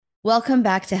Welcome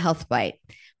back to Health Bite,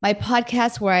 my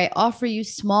podcast where I offer you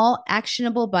small,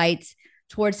 actionable bites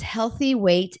towards healthy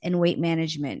weight and weight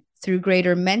management through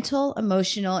greater mental,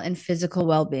 emotional, and physical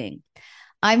well being.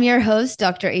 I'm your host,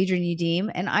 Dr. Adrienne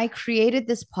Udeem, and I created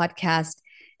this podcast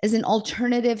as an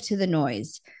alternative to the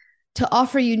noise to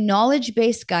offer you knowledge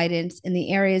based guidance in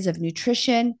the areas of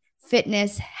nutrition,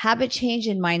 fitness, habit change,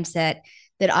 and mindset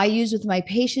that I use with my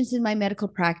patients in my medical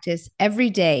practice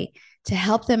every day to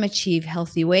help them achieve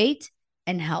healthy weight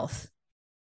and health.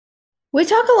 We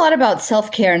talk a lot about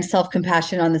self care and self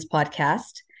compassion on this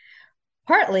podcast,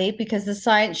 partly because the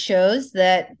science shows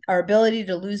that our ability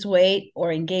to lose weight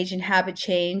or engage in habit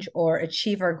change or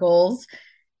achieve our goals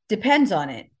depends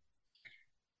on it.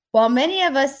 While many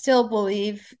of us still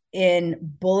believe in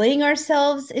bullying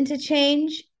ourselves into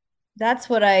change, that's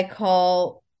what I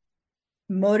call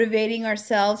motivating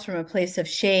ourselves from a place of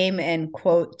shame and,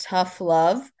 quote, tough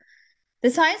love. The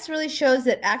science really shows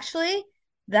that actually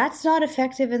that's not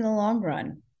effective in the long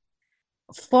run.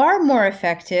 Far more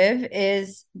effective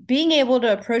is being able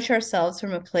to approach ourselves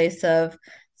from a place of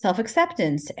self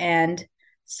acceptance and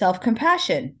self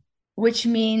compassion, which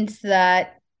means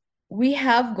that we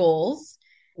have goals.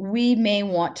 We may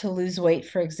want to lose weight,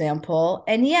 for example,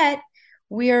 and yet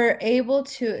we are able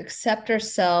to accept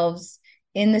ourselves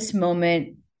in this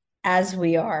moment as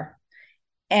we are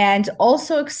and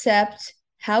also accept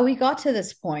how we got to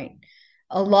this point.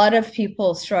 A lot of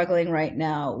people struggling right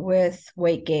now with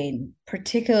weight gain,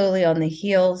 particularly on the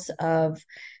heels of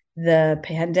the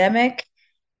pandemic.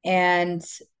 And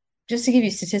just to give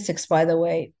you statistics, by the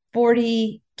way,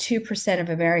 42% of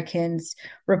Americans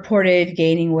reported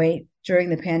gaining weight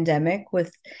during the pandemic,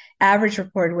 with average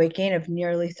reported weight gain of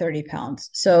nearly 30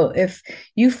 pounds. So if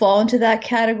you fall into that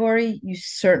category, you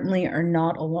certainly are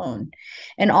not alone.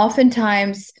 And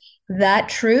oftentimes, that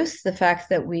truth, the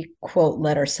fact that we, quote,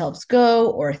 let ourselves go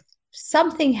or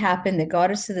something happened that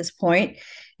got us to this point,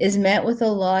 is met with a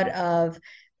lot of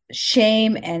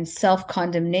shame and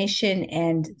self-condemnation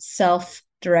and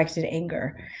self-directed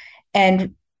anger.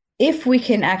 And if we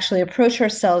can actually approach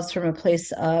ourselves from a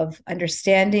place of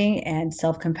understanding and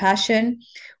self-compassion,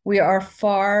 we are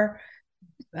far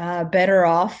better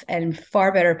off and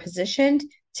far better positioned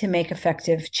to make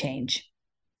effective change.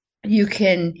 You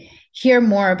can hear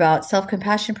more about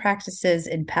self-compassion practices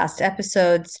in past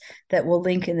episodes that we'll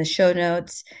link in the show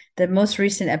notes. The most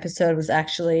recent episode was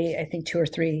actually, I think, 2 or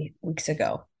 3 weeks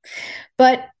ago.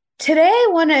 But today I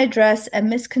want to address a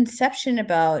misconception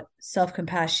about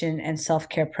self-compassion and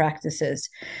self-care practices,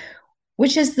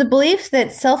 which is the belief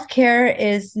that self-care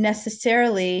is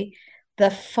necessarily the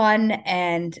fun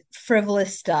and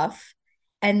frivolous stuff,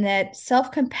 and that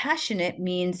self-compassionate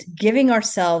means giving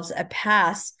ourselves a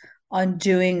pass on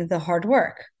doing the hard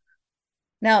work.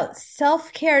 Now,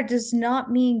 self-care does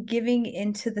not mean giving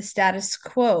into the status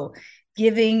quo,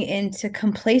 giving into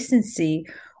complacency,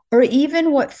 or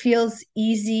even what feels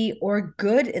easy or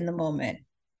good in the moment.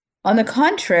 On the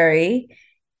contrary,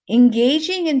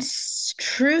 engaging in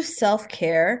true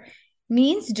self-care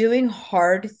means doing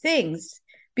hard things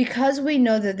because we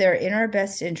know that they're in our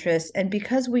best interest and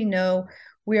because we know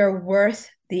we are worth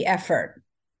the effort.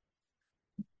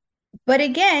 But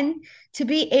again, to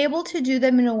be able to do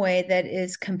them in a way that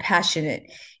is compassionate,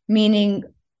 meaning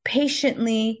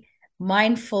patiently,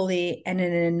 mindfully, and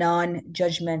in a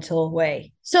non-judgmental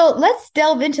way. So let's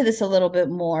delve into this a little bit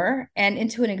more and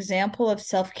into an example of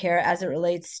self-care as it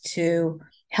relates to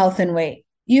health and weight.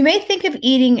 You may think of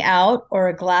eating out or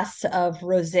a glass of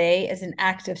rosé as an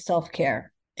act of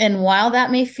self-care. And while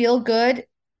that may feel good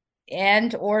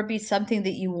and or be something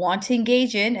that you want to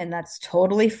engage in, and that's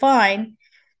totally fine,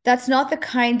 that's not the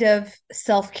kind of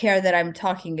self-care that I'm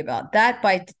talking about. That,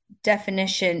 by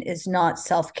definition, is not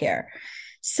self-care.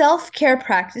 Self-care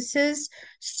practices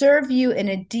serve you in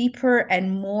a deeper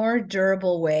and more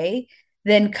durable way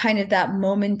than kind of that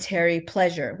momentary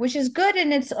pleasure, which is good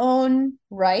in its own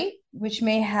right, which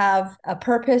may have a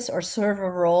purpose or serve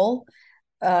a role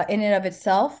in and of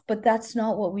itself, but that's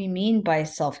not what we mean by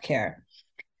self-care.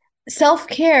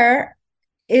 Self-care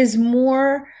is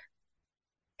more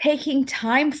taking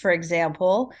time, for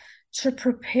example, to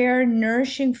prepare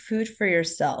nourishing food for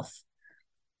yourself.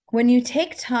 When you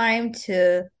take time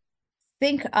to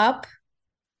think up,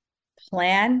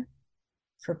 plan,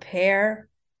 prepare,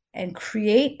 and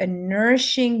create a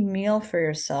nourishing meal for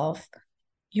yourself,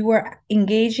 you are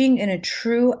engaging in a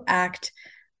true act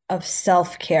of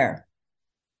self-care.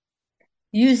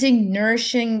 Using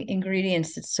nourishing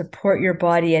ingredients that support your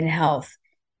body and health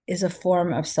is a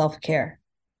form of self-care.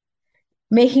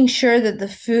 Making sure that the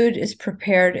food is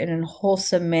prepared in a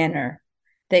wholesome manner,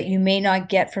 that you may not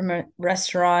get from a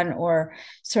restaurant, or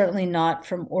certainly not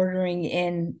from ordering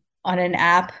in on an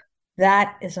app,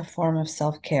 that is a form of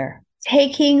self-care.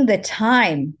 Taking the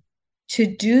time to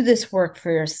do this work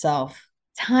for yourself.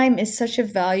 Time is such a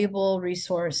valuable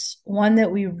resource, one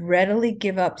that we readily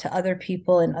give up to other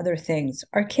people and other things,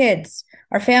 our kids,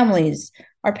 our families,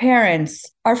 our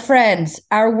parents, our friends,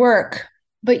 our work.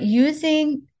 But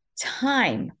using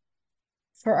time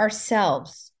for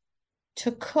ourselves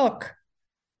to cook,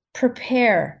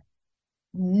 prepare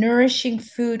nourishing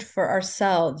food for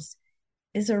ourselves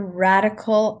is a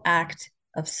radical act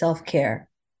of self-care.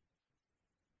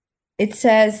 It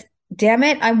says, damn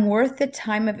it, I'm worth the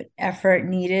time and effort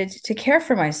needed to care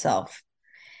for myself.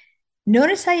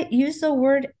 Notice I use the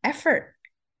word effort.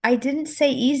 I didn't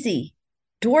say easy.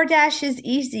 DoorDash is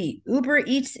easy. Uber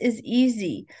Eats is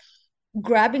easy.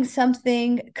 Grabbing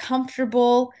something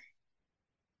comfortable,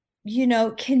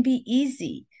 can be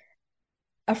easy.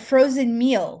 A frozen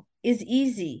meal is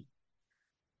easy.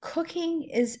 Cooking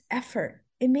is effort.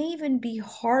 It may even be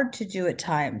hard to do at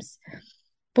times.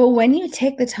 But when you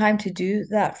take the time to do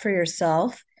that for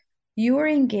yourself, you are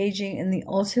engaging in the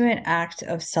ultimate act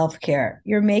of self-care.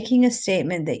 You're making a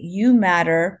statement that you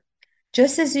matter,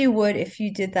 just as you would if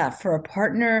you did that for a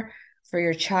partner, for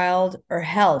your child, or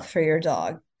health for your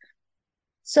dog.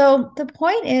 So the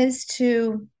point is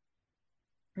to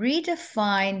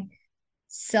redefine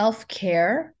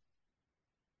self-care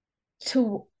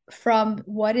from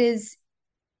what is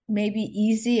maybe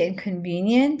easy and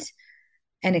convenient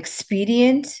and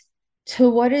expedient to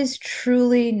what is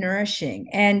truly nourishing.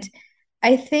 And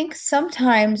I think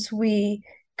sometimes we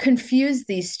confuse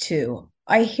these two.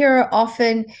 I hear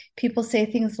often people say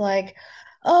things like,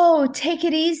 oh, take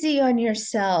it easy on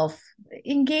yourself,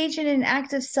 engage in an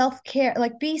act of self-care,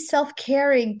 like be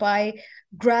self-caring by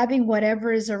grabbing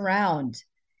whatever is around.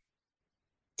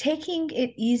 Taking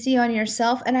it easy on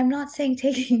yourself, and I'm not saying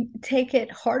take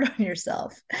it hard on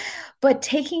yourself, but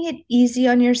taking it easy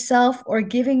on yourself or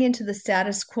giving into the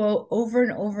status quo over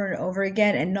and over and over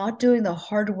again and not doing the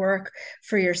hard work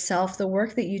for yourself, the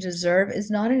work that you deserve,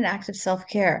 is not an act of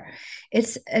self-care.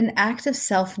 It's an act of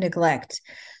self-neglect.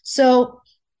 So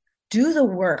do the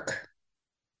work,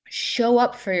 show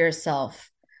up for yourself,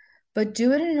 but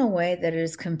do it in a way that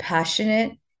is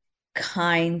compassionate,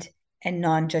 kind, and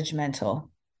non-judgmental.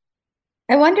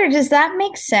 I wonder, does that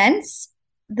make sense?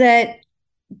 That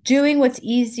doing what's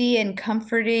easy and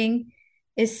comforting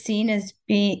is seen as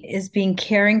being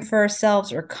caring for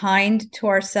ourselves or kind to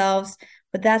ourselves,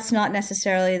 but that's not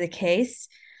necessarily the case.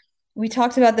 We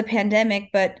talked about the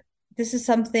pandemic, but this is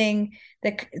something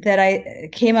that I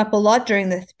came up a lot during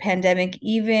the pandemic,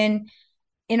 even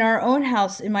in our own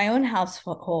house, in my own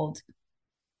household.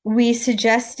 We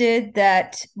suggested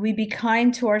that we be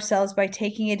kind to ourselves by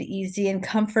taking it easy and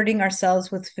comforting ourselves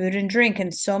with food and drink.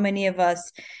 And so many of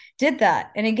us did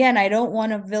that. And again, I don't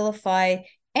want to vilify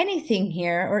anything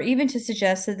here or even to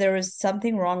suggest that there was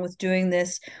something wrong with doing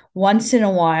this once in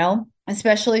a while,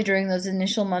 especially during those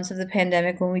initial months of the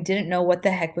pandemic when we didn't know what the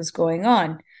heck was going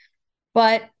on.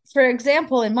 But for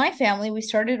example, in my family, we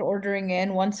started ordering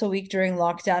in once a week during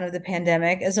lockdown of the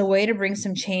pandemic as a way to bring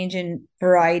some change in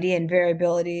variety and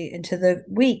variability into the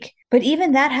week. But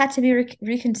even that had to be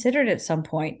reconsidered at some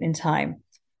point in time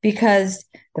because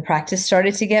the practice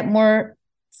started to get more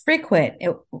frequent.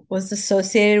 It was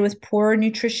associated with poor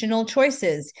nutritional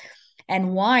choices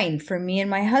and wine for me and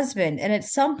my husband. And at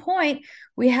some point,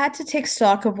 we had to take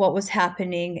stock of what was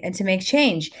happening and to make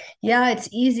change. Yeah, it's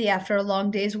easy after a long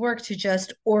day's work to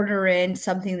just order in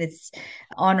something that's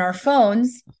on our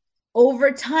phones.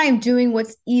 Over time, doing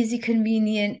what's easy,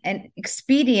 convenient, and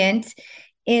expedient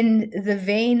in the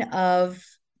vein of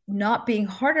not being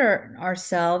harder on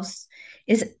ourselves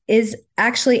is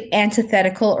actually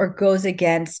antithetical or goes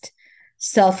against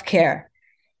self-care.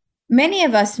 Many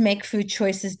of us make food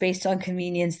choices based on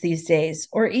convenience these days,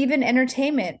 or even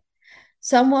entertainment.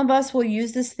 Some of us will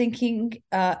use this thinking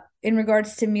in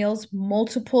regards to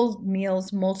multiple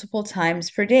meals, multiple times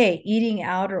per day, eating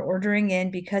out or ordering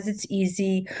in because it's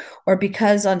easy, or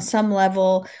because on some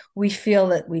level we feel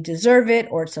that we deserve it,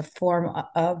 or it's a form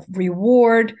of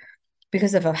reward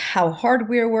because of how hard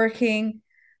we're working.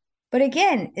 But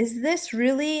again, is this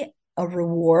really a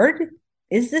reward?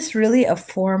 Is this really a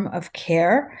form of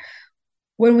care?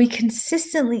 When we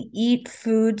consistently eat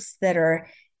foods that are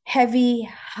heavy,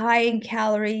 high in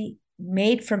calorie,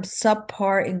 made from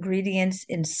subpar ingredients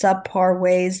in subpar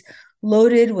ways,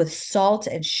 loaded with salt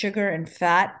and sugar and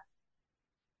fat,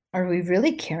 are we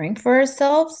really caring for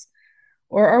ourselves?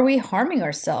 Or are we harming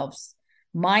ourselves,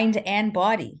 mind and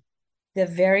body? The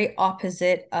very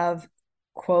opposite of,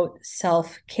 quote,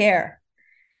 self-care.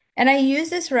 And I use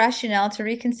this rationale to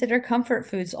reconsider comfort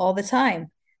foods all the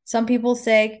time. Some people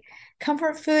say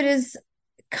comfort food is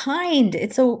kind.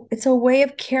 It's a way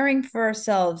of caring for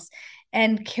ourselves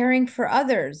and caring for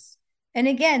others. And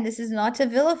again, this is not to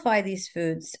vilify these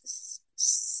foods.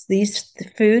 These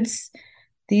foods,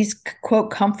 these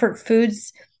quote comfort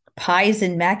foods, pies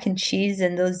and mac and cheese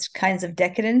and those kinds of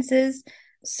decadences,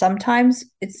 sometimes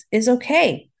is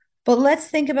okay. But let's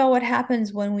think about what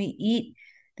happens when we eat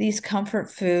these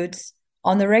comfort foods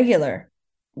on the regular.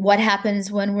 What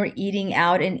happens when we're eating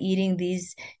out and eating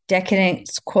these decadent,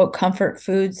 quote, comfort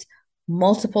foods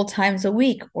multiple times a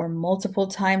week or multiple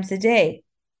times a day?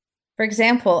 For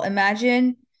example,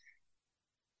 imagine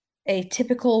a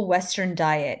typical Western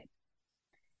diet: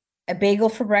 a bagel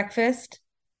for breakfast,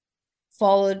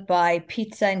 followed by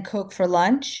pizza and Coke for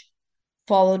lunch,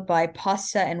 followed by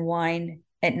pasta and wine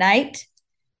at night,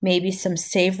 maybe some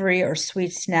savory or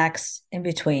sweet snacks in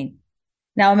between.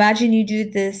 Now imagine you do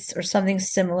this or something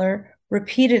similar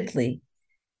repeatedly.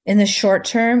 In the short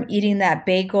term, eating that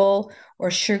bagel or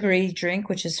sugary drink,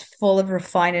 which is full of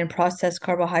refined and processed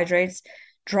carbohydrates,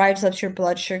 drives up your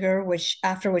blood sugar, which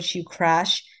after which you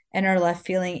crash and are left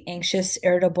feeling anxious,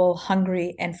 irritable,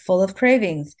 hungry, and full of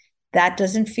cravings. That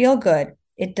doesn't feel good.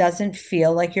 It doesn't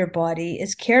feel like your body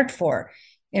is cared for.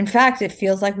 In fact, it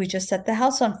feels like we just set the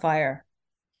house on fire.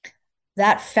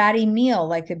 That fatty meal,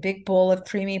 like a big bowl of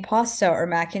creamy pasta or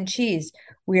mac and cheese,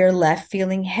 we are left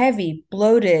feeling heavy,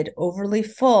 bloated, overly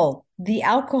full. The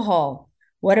alcohol.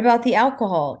 What about the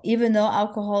alcohol? Even though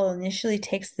alcohol initially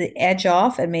takes the edge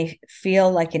off and may feel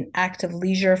like an act of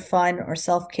leisure, fun, or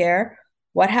self care,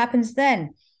 what happens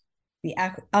then? The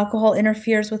alcohol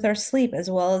interferes with our sleep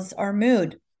as well as our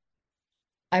mood.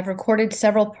 I've recorded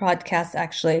several podcasts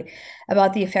actually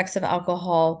about the effects of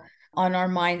alcohol on our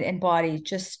mind and body.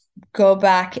 Just go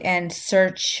back and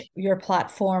search your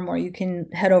platform, or you can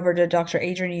head over to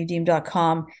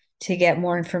dradrianudim.com to get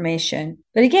more information.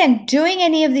 But again, doing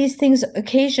any of these things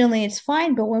occasionally, it's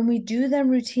fine. But when we do them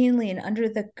routinely and under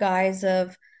the guise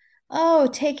of, oh,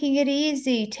 taking it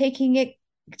easy,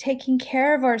 taking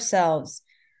care of ourselves,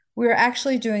 we're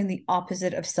actually doing the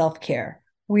opposite of self-care.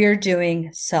 We are doing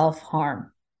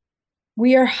self-harm.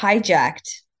 We are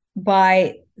hijacked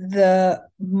by the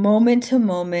moment to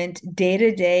moment, day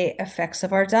to day effects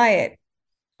of our diet.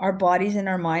 Our bodies and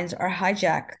our minds are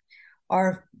hijacked.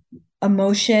 Our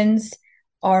emotions,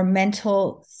 our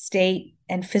mental state,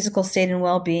 and physical state and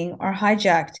well being are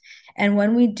hijacked. And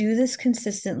when we do this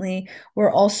consistently,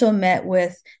 we're also met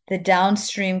with the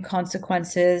downstream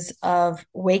consequences of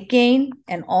weight gain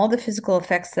and all the physical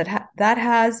effects that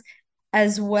has,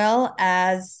 as well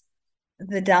as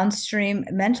the downstream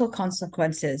mental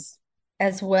consequences,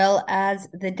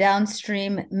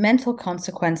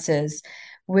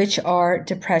 which are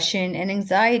depression and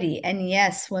anxiety. And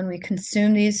yes, when we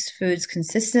consume these foods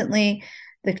consistently,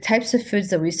 the types of foods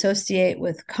that we associate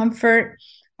with comfort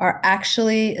are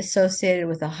actually associated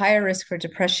with a higher risk for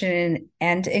depression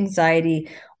and anxiety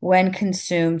when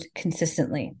consumed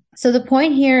consistently. So the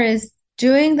point here is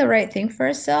doing the right thing for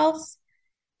ourselves.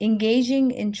 Engaging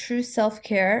in true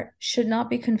self-care should not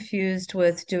be confused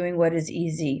with doing what is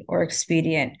easy or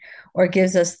expedient or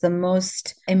gives us the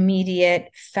most immediate,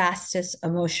 fastest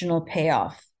emotional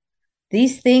payoff.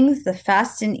 These things, the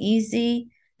fast and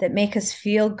easy that make us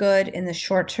feel good in the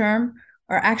short term,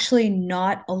 are actually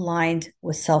not aligned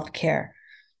with self-care.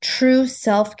 True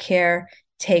self-care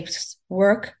takes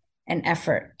work and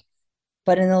effort.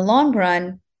 But in the long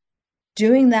run,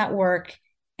 doing that work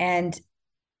and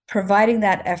providing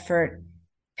that effort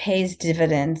pays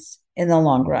dividends in the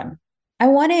long run. I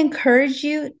want to encourage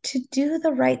you to do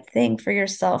the right thing for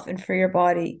yourself and for your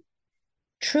body.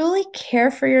 Truly care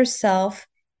for yourself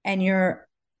and your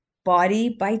body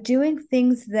by doing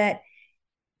things that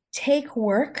take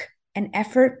work and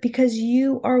effort, because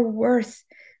you are worth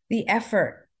the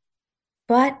effort.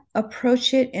 But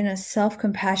approach it in a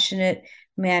self-compassionate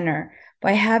manner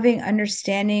by having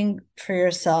understanding for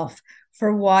yourself,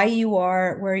 for why you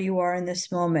are where you are in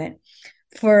this moment,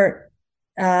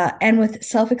 and with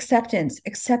self-acceptance,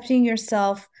 accepting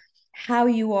yourself how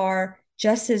you are,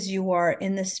 just as you are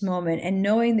in this moment, and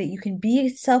knowing that you can be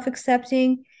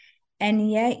self-accepting and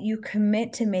yet you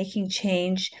commit to making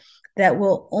change that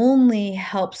will only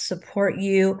help support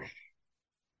you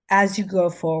as you go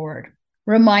forward.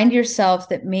 Remind yourself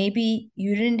that maybe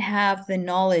you didn't have the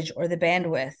knowledge or the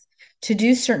bandwidth to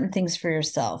do certain things for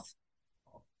yourself.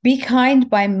 Be kind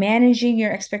by managing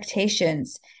your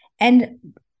expectations and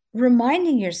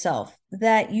reminding yourself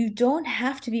that you don't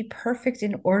have to be perfect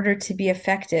in order to be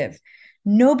effective.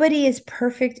 Nobody is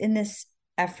perfect in this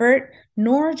effort,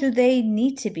 nor do they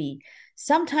need to be.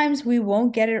 Sometimes we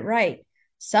won't get it right.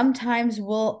 Sometimes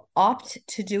we'll opt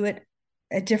to do it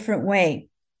a different way,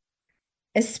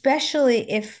 especially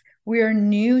if we're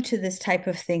new to this type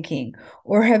of thinking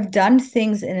or have done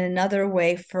things in another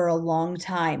way for a long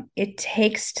time. It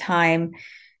takes time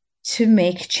to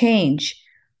make change.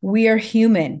 We are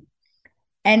human.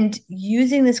 And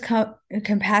using this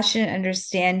compassionate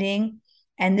understanding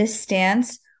and this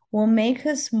stance will make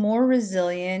us more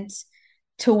resilient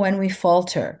to when we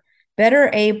falter,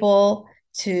 better able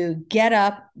to get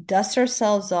up, dust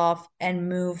ourselves off, and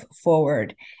move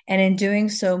forward. And in doing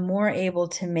so, more able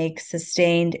to make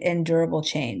sustained and durable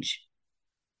change.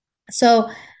 So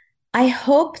I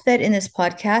hope that in this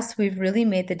podcast, we've really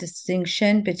made the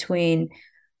distinction between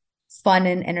fun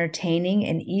and entertaining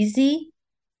and easy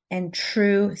and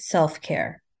true self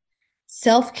care.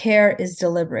 Self care is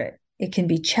deliberate, it can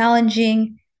be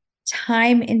challenging,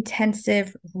 time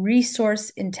intensive, resource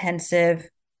intensive,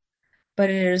 but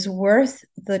it is worth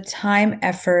the time,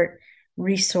 effort,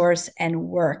 resource, and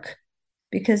work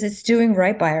because it's doing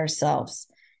right by ourselves,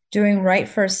 doing right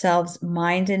for ourselves,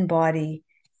 mind and body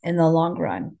in the long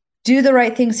run. Do the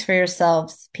right things for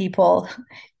yourselves, people.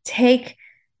 Take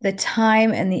the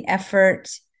time and the effort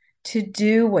to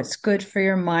do what's good for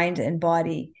your mind and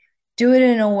body. Do it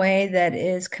in a way that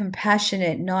is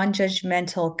compassionate, non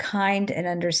judgmental, kind, and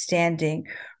understanding.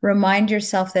 Remind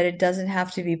yourself that it doesn't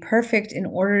have to be perfect in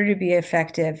order to be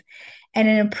effective. And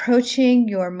in approaching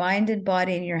your mind and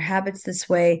body and your habits this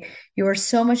way, you are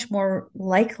so much more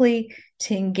likely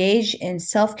to engage in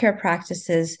self care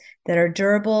practices that are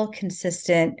durable,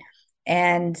 consistent,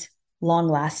 and long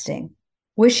lasting.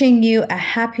 Wishing you a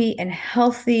happy and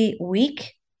healthy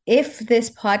week. If this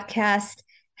podcast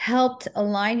helped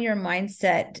align your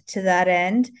mindset to that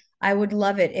end, I would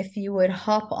love it if you would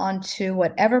hop onto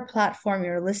whatever platform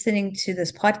you're listening to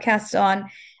this podcast on,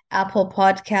 Apple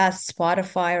Podcasts,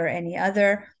 Spotify, or any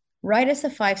other. Write us a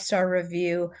 5-star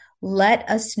review. Let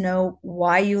us know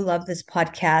why you love this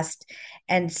podcast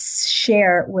and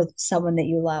share with someone that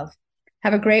you love.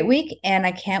 Have a great week, and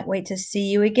I can't wait to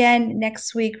see you again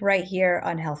next week right here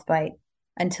on Health Bite.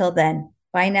 Until then,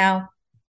 bye now.